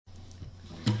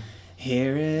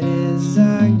Here it is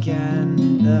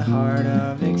again, the heart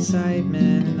of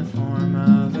excitement in the form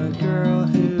of a girl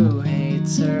who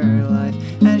hates her life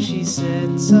as she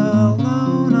sits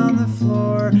alone on the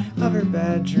floor of her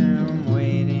bedroom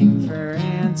waiting for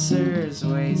answers,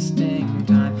 wasting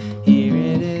time. Here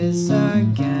it is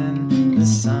again, the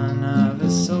son of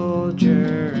a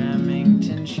soldier,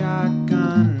 Remington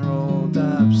shotgun, rolled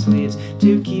up sleeves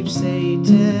to keep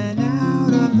Satan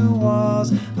out of the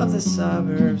walls of the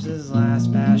suburbs, his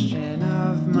last bastion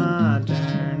of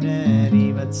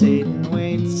modernity. But Satan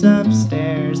waits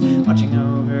upstairs, watching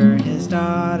over his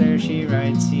daughter. She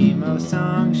writes emo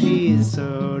songs, she's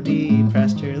so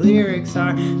depressed. Her lyrics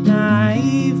are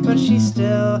naive, but she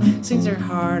still sings her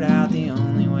heart out the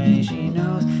only way she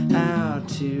knows how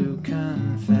to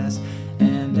confess.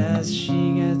 And as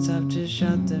she gets up to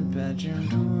shut the bedroom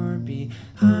door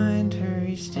behind her,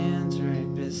 he stands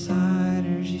right beside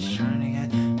her. She's trying to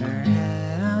get her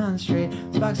head on straight,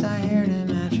 box eye hair to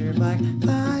match her black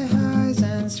thigh highs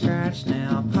and scratch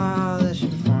nail polish.